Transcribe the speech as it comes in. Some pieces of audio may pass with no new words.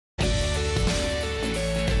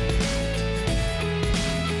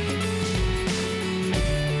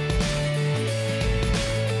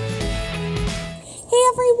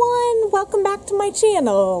welcome back to my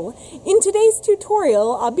channel. In today's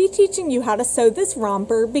tutorial, I'll be teaching you how to sew this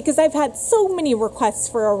romper because I've had so many requests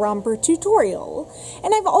for a romper tutorial.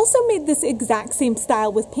 And I've also made this exact same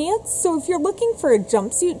style with pants, so if you're looking for a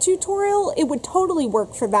jumpsuit tutorial, it would totally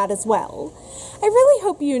work for that as well. I really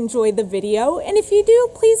hope you enjoyed the video, and if you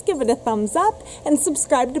do, please give it a thumbs up and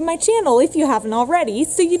subscribe to my channel if you haven't already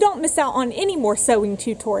so you don't miss out on any more sewing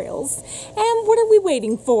tutorials. And what are we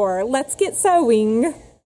waiting for? Let's get sewing!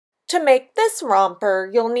 To make this romper,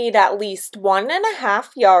 you'll need at least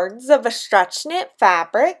 1.5 yards of a stretch knit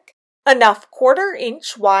fabric, enough 1/4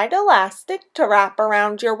 inch wide elastic to wrap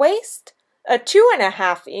around your waist, a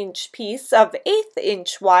 2.5 inch piece of 1/8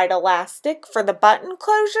 inch wide elastic for the button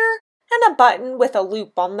closure, and a button with a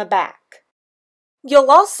loop on the back. You'll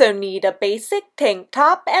also need a basic tank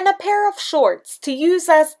top and a pair of shorts to use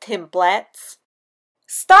as templates.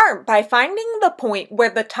 Start by finding the point where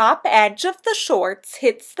the top edge of the shorts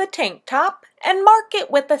hits the tank top and mark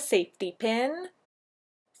it with a safety pin.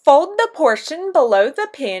 Fold the portion below the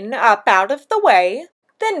pin up out of the way,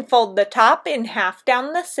 then fold the top in half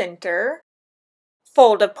down the center.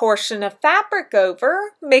 Fold a portion of fabric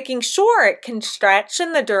over, making sure it can stretch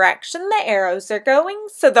in the direction the arrows are going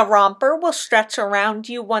so the romper will stretch around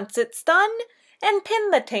you once it's done, and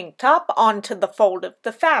pin the tank top onto the fold of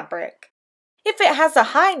the fabric. If it has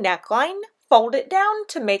a high neckline, fold it down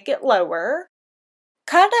to make it lower.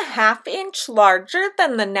 Cut a 1/2 inch larger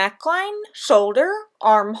than the neckline, shoulder,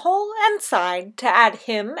 armhole, and side to add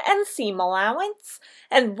hem and seam allowance,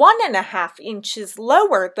 and 1.5 inches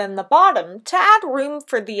lower than the bottom to add room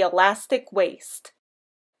for the elastic waist.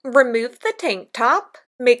 Remove the tank top,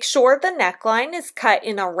 make sure the neckline is cut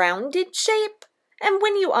in a rounded shape, and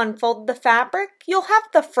when you unfold the fabric, you'll have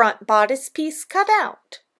the front bodice piece cut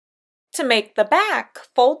out. To make the back,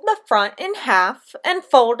 fold the front in half and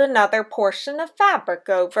fold another portion of fabric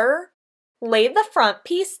over. Lay the front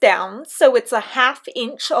piece down so it's a 1/2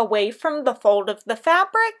 inch away from the fold of the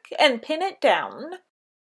fabric and pin it down.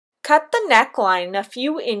 Cut the neckline a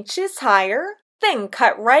few inches higher, then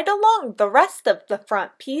cut right along the rest of the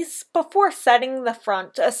front piece before setting the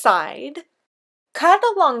front aside. Cut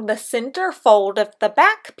along the center fold of the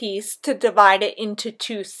back piece to divide it into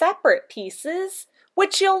 2 separate pieces,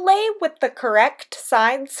 which you'll lay with the correct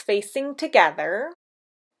sides facing together.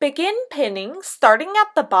 Begin pinning starting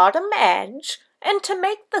at the bottom edge, and to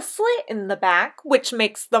make the slit in the back, which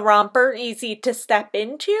makes the romper easy to step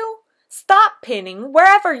into, stop pinning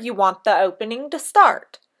wherever you want the opening to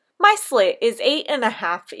start. My slit is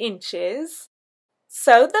 8.5 inches.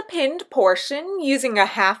 Sew the pinned portion using a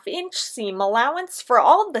 1/2 inch seam allowance for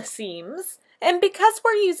all the seams, and because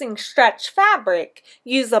we're using stretch fabric,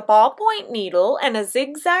 use a ballpoint needle and a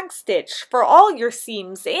zigzag stitch for all your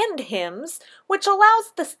seams and hems, which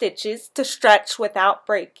allows the stitches to stretch without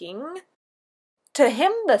breaking. To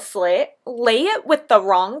hem the slit, lay it with the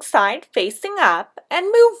wrong side facing up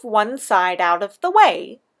and move one side out of the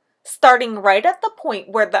way. Starting right at the point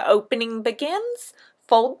where the opening begins,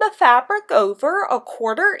 fold the fabric over a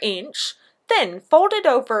 1/4 inch, then fold it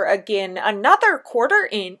over again another 1/4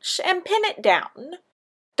 inch and pin it down.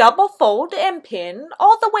 Double fold and pin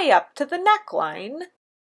all the way up to the neckline.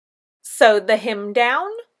 Sew the hem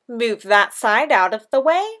down, move that side out of the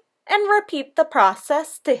way, and repeat the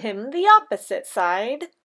process to hem the opposite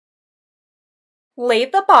side. Lay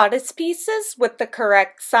the bodice pieces with the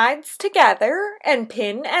correct sides together and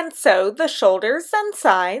pin and sew the shoulders and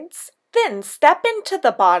sides. Then step into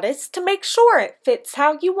the bodice to make sure it fits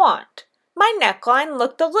how you want. My neckline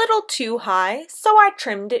looked a little too high, so I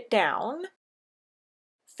trimmed it down.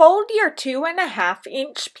 Fold your 2.5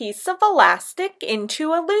 inch piece of elastic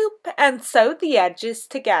into a loop and sew the edges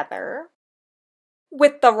together.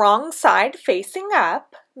 With the wrong side facing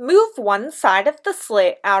up, move one side of the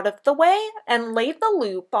slit out of the way and lay the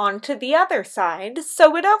loop onto the other side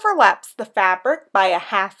so it overlaps the fabric by a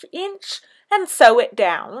 1/2 inch and sew it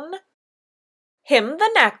down. Hem the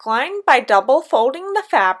neckline by double folding the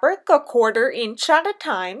fabric a 1/4 inch at a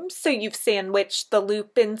time so you've sandwiched the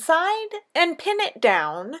loop inside, and pin it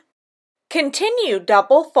down. Continue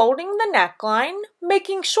double folding the neckline,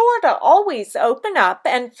 making sure to always open up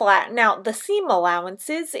and flatten out the seam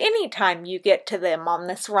allowances anytime you get to them on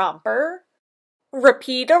this romper.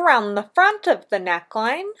 Repeat around the front of the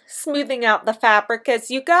neckline, smoothing out the fabric as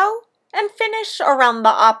you go, and finish around the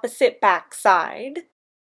opposite back side.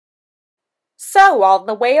 Sew all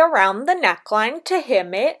the way around the neckline to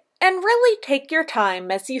hem it, and really take your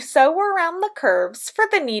time as you sew around the curves for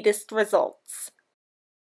the neatest results.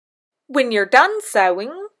 When you're done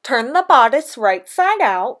sewing, turn the bodice right side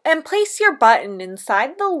out and place your button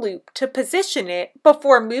inside the loop to position it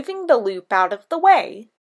before moving the loop out of the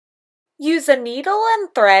way. Use a needle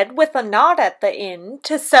and thread with a knot at the end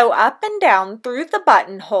to sew up and down through the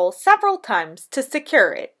buttonhole several times to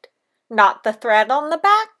secure it. Knot the thread on the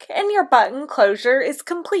back and your button closure is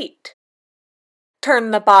complete.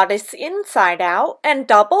 Turn the bodice inside out and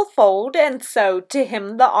double fold and sew to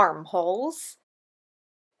hem the armholes.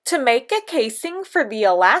 To make a casing for the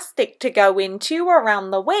elastic to go into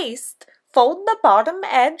around the waist, fold the bottom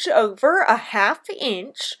edge over a ½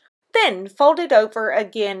 inch, then fold it over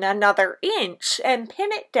again another inch and pin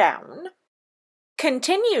it down.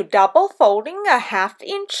 Continue double folding a ½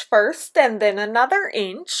 inch first and then another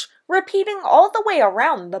inch, repeating all the way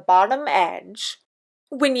around the bottom edge.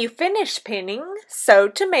 When you finish pinning, sew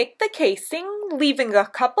to make the casing, leaving a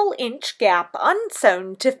couple inch gap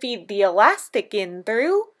unsewn to feed the elastic in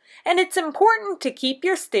through, and it's important to keep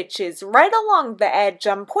your stitches right along the edge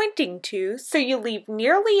I'm pointing to so you leave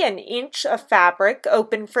nearly an inch of fabric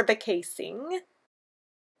open for the casing.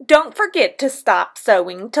 Don't forget to stop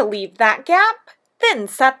sewing to leave that gap, then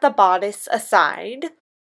set the bodice aside.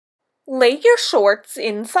 Lay your shorts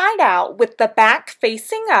inside out with the back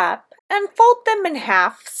facing up and fold them in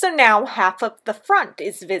half so now half of the front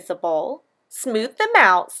is visible. Smooth them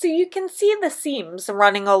out so you can see the seams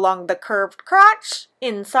running along the curved crotch,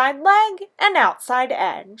 inside leg, and outside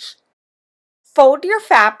edge. Fold your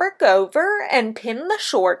fabric over and pin the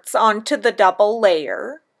shorts onto the double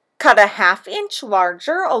layer. Cut a ½ inch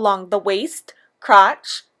larger along the waist,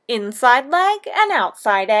 crotch, inside leg, and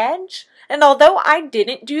outside edge. And although I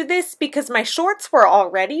didn't do this because my shorts were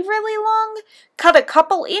already really long, cut a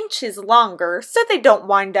couple inches longer so they don't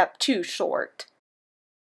wind up too short.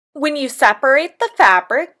 When you separate the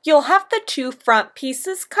fabric, you'll have the two front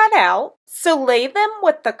pieces cut out, so lay them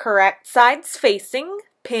with the correct sides facing,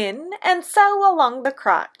 pin, and sew along the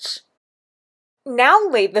crotch. Now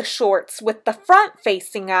lay the shorts with the front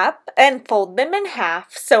facing up and fold them in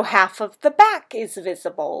half so half of the back is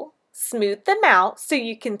visible. Smooth them out so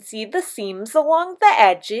you can see the seams along the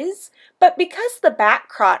edges, but because the back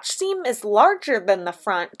crotch seam is larger than the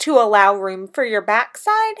front to allow room for your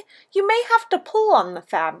backside, you may have to pull on the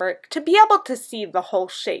fabric to be able to see the whole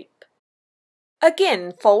shape.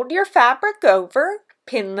 Again, fold your fabric over,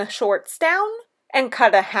 pin the shorts down, and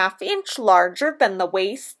cut a ½ inch larger than the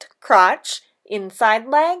waist, crotch, inside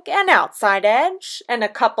leg, and outside edge, and a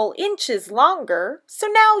couple inches longer, so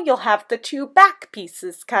now you'll have the two back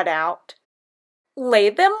pieces cut out. Lay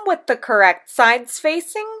them with the correct sides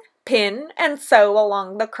facing, pin, and sew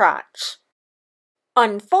along the crotch.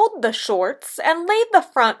 Unfold the shorts and lay the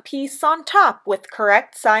front piece on top with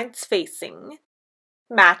correct sides facing.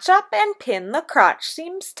 Match up and pin the crotch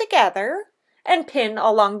seams together, and pin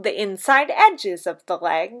along the inside edges of the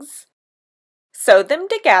legs. Sew them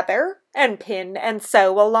together and pin and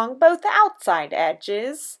sew along both outside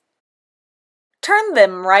edges. Turn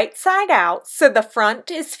them right side out so the front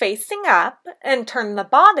is facing up and turn the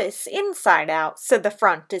bodice inside out so the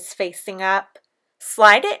front is facing up.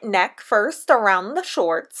 Slide it neck first around the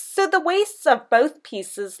shorts so the waists of both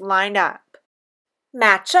pieces line up.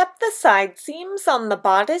 Match up the side seams on the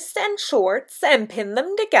bodice and shorts and pin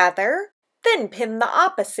them together, then pin the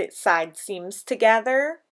opposite side seams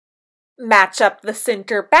together. Match up the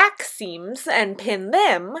center back seams and pin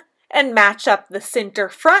them, and match up the center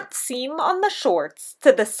front seam on the shorts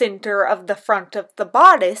to the center of the front of the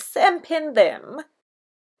bodice and pin them.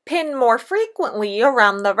 Pin more frequently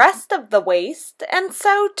around the rest of the waist and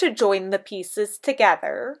sew to join the pieces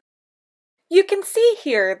together. You can see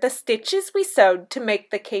here the stitches we sewed to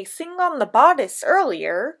make the casing on the bodice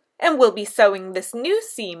earlier, and we'll be sewing this new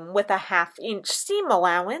seam with a ½ inch seam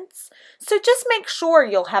allowance, so just make sure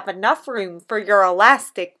you'll have enough room for your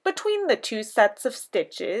elastic between the two sets of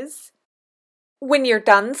stitches. When you're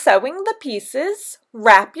done sewing the pieces,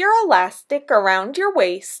 wrap your elastic around your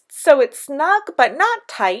waist so it's snug but not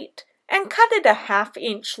tight, and cut it a ½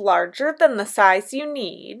 inch larger than the size you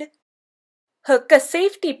need. Hook a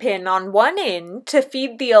safety pin on one end to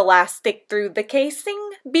feed the elastic through the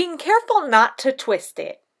casing, being careful not to twist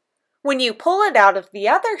it. When you pull it out of the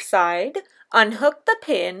other side, unhook the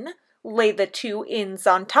pin, lay the two ends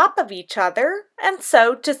on top of each other, and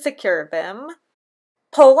sew to secure them.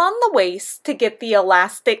 Pull on the waist to get the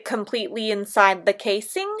elastic completely inside the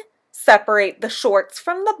casing, separate the shorts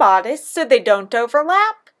from the bodice so they don't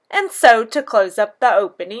overlap, and sew to close up the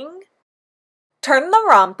opening. Turn the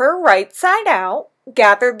romper right side out,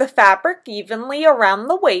 gather the fabric evenly around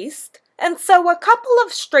the waist, and sew a couple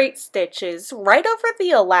of straight stitches right over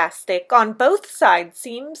the elastic on both side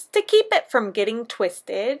seams to keep it from getting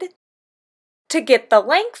twisted. To get the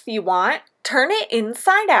length you want, turn it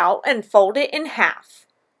inside out and fold it in half.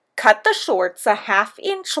 Cut the shorts a ½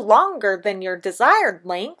 inch longer than your desired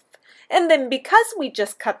length, And then because we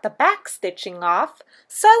just cut the back stitching off,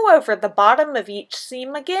 sew over the bottom of each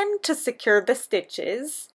seam again to secure the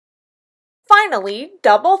stitches. Finally,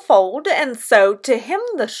 double fold and sew to hem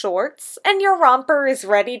the shorts, and your romper is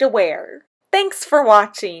ready to wear. Thanks for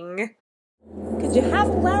watching! Could you have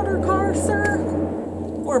a louder car, sir?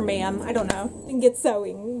 Or ma'am, I don't know. And get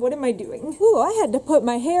sewing. What am I doing? Ooh, I had to put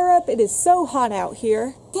my hair up. It is so hot out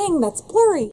here. Dang, that's blurry.